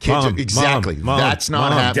 Mom. Exactly. Mom, that's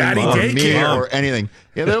not happening daddy for me or anything.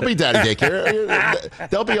 Yeah, there'll be daddy daycare.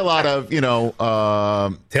 There'll be a lot of,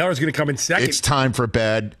 Taylor's going to come in second. It's time for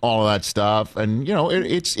bed, all of that stuff. And,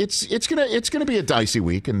 it's gonna be a dicey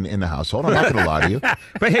week in the household. I'm not going to lie to you.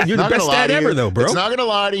 But hey, you're the best dad ever, though, bro. It's not going to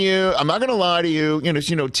lie to you. I'm not going to lie to you.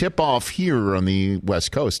 Tip off here on the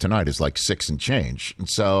West Coast tonight is like 6 and change. And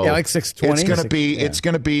so like 6:20. It's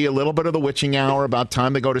going to be a little bit of the witching hour, about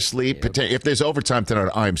time to go to sleep. If there's overtime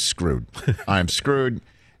tonight, I'm screwed. I'm screwed.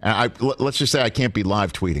 And let's just say I can't be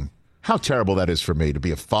live tweeting. How terrible that is for me to be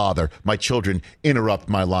a father. My children interrupt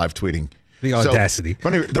my live tweeting. The audacity.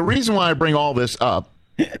 But anyway, the reason why I bring all this up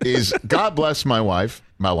is God bless my wife.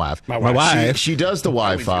 My wife. She does the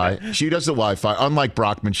Wi-Fi. She does the Wi-Fi. Unlike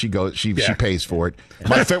Brockman, she pays for it.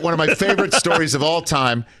 One of my favorite stories of all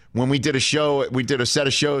time. When we did a show, we did a set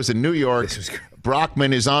of shows in New York.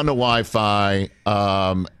 Brockman is on the Wi-Fi,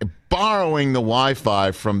 borrowing the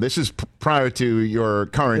Wi-Fi from. This is prior to your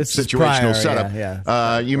current situational setup.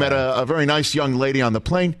 Yeah. You met a very nice young lady on the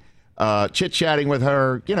plane, chit-chatting with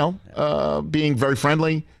her. Being very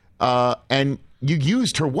friendly, and you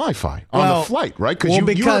used her Wi-Fi on the flight, right? Because you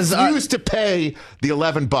refused to pay the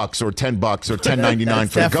 $11 or $10 or $10.99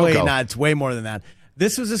 for the go-go. Definitely not. It's way more than that.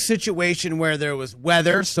 This was a situation where there was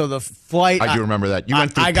weather, so the flight. I do remember that. You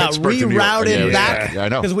went through I got Pittsburgh to New York. rerouted back. Yeah, I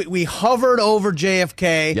know. Because we hovered over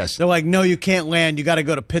JFK. Yes. They're like, no, you can't land. You got to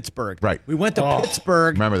go to Pittsburgh. Right. We went to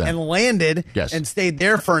Pittsburgh and landed and stayed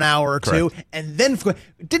there for an hour or two, and then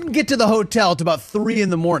didn't get to the hotel till about 3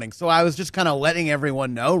 a.m. So I was just kind of letting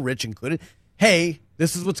everyone know, Rich included, hey,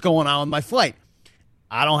 this is what's going on with my flight.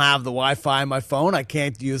 I don't have the Wi-Fi on my phone. I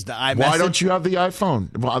can't use the iMessage. Why don't you have the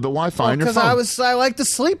iPhone, the Wi-Fi on your phone? Because I like to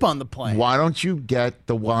sleep on the plane. Why don't you get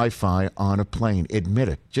the Wi-Fi on a plane? Admit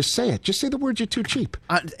it. Just say it. Just say the word you're too cheap.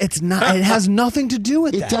 It's not. It has nothing to do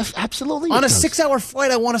with that. Absolutely. On a 6-hour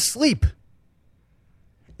flight, I want to sleep.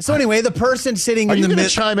 So anyway, the person sitting in the middle.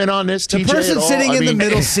 Chime in on this, TJ, the person sitting in the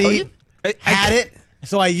middle seat had it.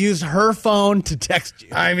 So I used her phone to text you.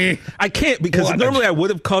 I mean, I can't because normally I would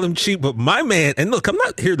have called him cheap, but my man, and look, I'm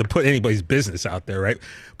not here to put anybody's business out there, right?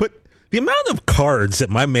 But the amount of cards that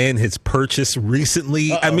my man has purchased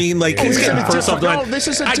recently, I mean, like, he's getting first off. No, this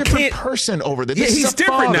is a different person over there. This he's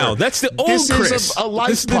different now. That's the old Chris. This is a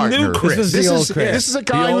life partner. The new Chris. This is a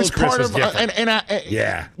guy who's part of,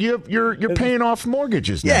 you're paying off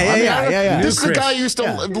mortgages now. Yeah. This is a guy who used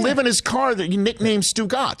to live in his car that you nicknamed Stu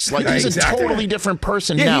Gatz. Like, he's a totally different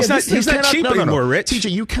person now. He's not cheap anymore, Rich.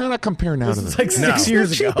 TJ, you cannot compare now to this. Like 6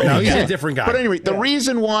 years ago. No, he's a different guy. But anyway, the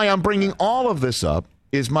reason why I'm bringing all of this up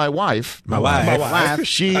is my wife.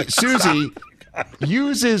 Susie,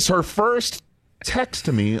 uses her first text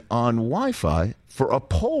to me on Wi-Fi for a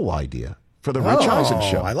poll idea for the Rich Eisen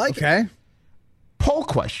show. I like it. Poll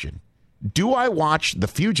question. Do I watch The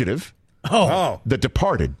Fugitive, The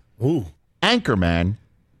Departed, Anchorman,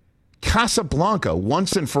 Casablanca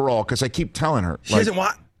once and for all? Because I keep telling her. She doesn't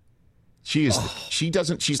what? She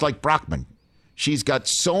doesn't. She's like Brockman. She's got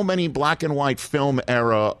so many black and white film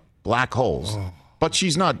era black holes. But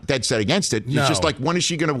she's not dead set against it. She's just like, when is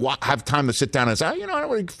she going to have time to sit down and say, I'm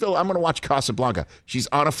going to watch Casablanca. She's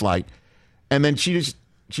on a flight. And then she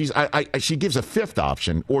gives a fifth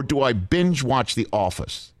option, or do I binge watch The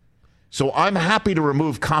Office? So I'm happy to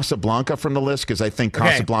remove Casablanca from the list because I think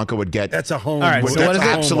Casablanca would get... That's a home. All right, so what is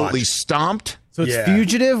absolutely stomped. So it's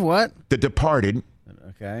Fugitive, what? The Departed,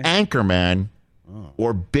 Anchorman,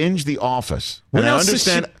 or binge The Office. And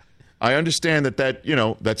I understand that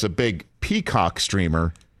that's a big Peacock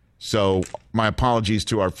streamer. So my apologies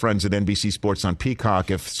to our friends at NBC Sports on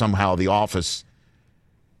Peacock if somehow The Office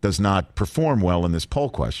does not perform well in this poll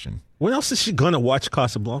question. When else is she going to watch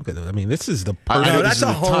Casablanca, though? I mean, this is the perfect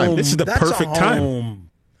time. This is the perfect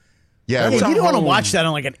time. Yeah, you don't want to watch that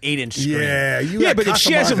on like an 8-inch screen. Yeah, but if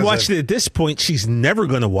she hasn't watched it at this point, she's never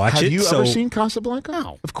going to watch it. Have you ever seen Casablanca?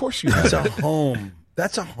 No. Of course you have. That's a home.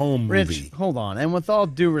 That's a home movie. Rich, hold on. And with all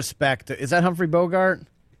due respect, is that Humphrey Bogart?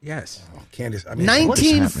 Yes. Candace, I mean,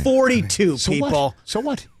 1942, people. So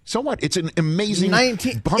what? It's an amazing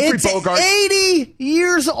Humphrey Bogart. 80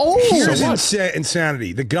 years old. Here's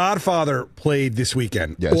insanity. The Godfather played this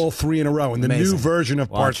weekend, all three in a row, and the new version of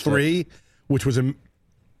Part 3, which was a...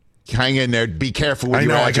 Hang in there. Be careful with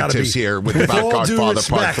your adjectives here with about Godfather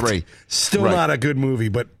Part 3. Still not a good movie,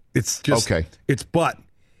 but it's just... Okay.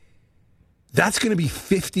 That's going to be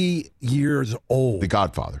 50 years old. The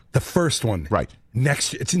Godfather. The first one. Right.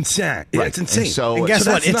 Next year. It's insane. Right. It's insane. And guess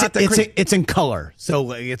what? It's in color,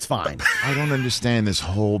 so it's fine. I don't understand this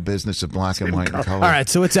whole business of black and white and color. All right,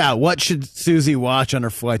 so it's out. What should Susie watch on her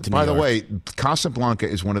flight to New York? By the way, Casablanca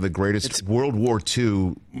is one of the greatest World War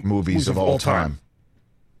II movies of all time.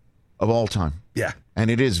 Of all time. Yeah.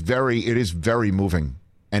 And it is very moving.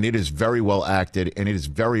 And it is very well acted. And it is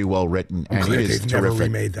very well written. And it is they've terrific. never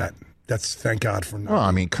remade that. That's thank God for now. Well,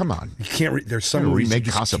 I mean, come on. You can't. There's some movies remake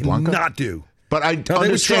you just Casablanca. cannot do. But I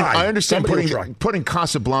understand putting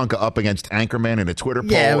Casablanca up against Anchorman in a Twitter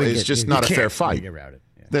poll is just not a fair fight.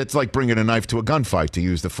 That's like bringing a knife to a gunfight, to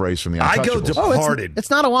use the phrase from the Untouchables. I go Departed. It's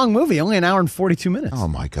not a long movie, only an hour and 42 minutes. Oh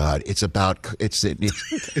my God! It's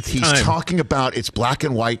talking about it's black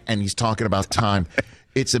and white, and he's talking about time.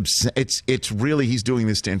 It's really, he's doing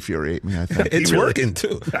this to infuriate me, I think. It's working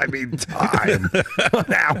too. I mean, time.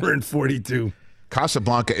 An hour and 42.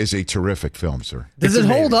 Casablanca is a terrific film, sir. Does it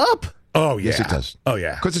hold up? Oh, yeah. Yes, it does. Oh,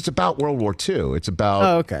 yeah. Because it's about World War II. It's about...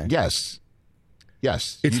 Oh, okay. Yes.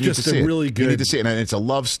 It's just a really good... You need to see it. And it's a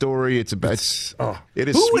love story. It is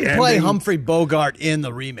Who would play Humphrey Bogart in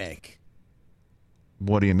the remake?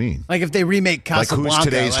 What do you mean? Like if they remake Casablanca. Like who's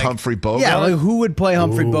today's Humphrey Bogart? Yeah, like who would play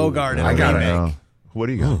Humphrey Bogart in the remake? What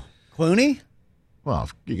do you got? Clooney? Well,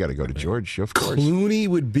 you got to go to George, of course. Clooney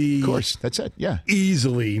would be... Of course, that's it, yeah.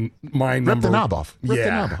 Easily my number... Rip the knob off. Rip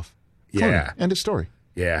the knob off. Clooney. Yeah. End of story.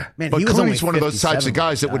 Yeah. Man, but he was Clooney's one of those types of when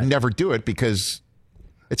guys that would never do it because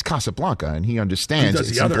It's Casablanca, and he understands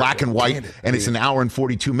it's in black and white, and it's an hour and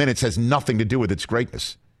 42 minutes. Has nothing to do with its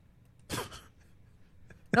greatness.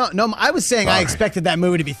 No, I was saying I expected that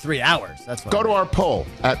movie to be 3 hours. That's what Go to our poll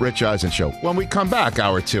at Rich Eisen Show. When we come back,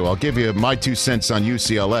 hour 2, I'll give you my 2 cents on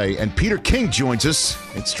UCLA, and Peter King joins us.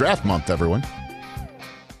 It's draft month, everyone.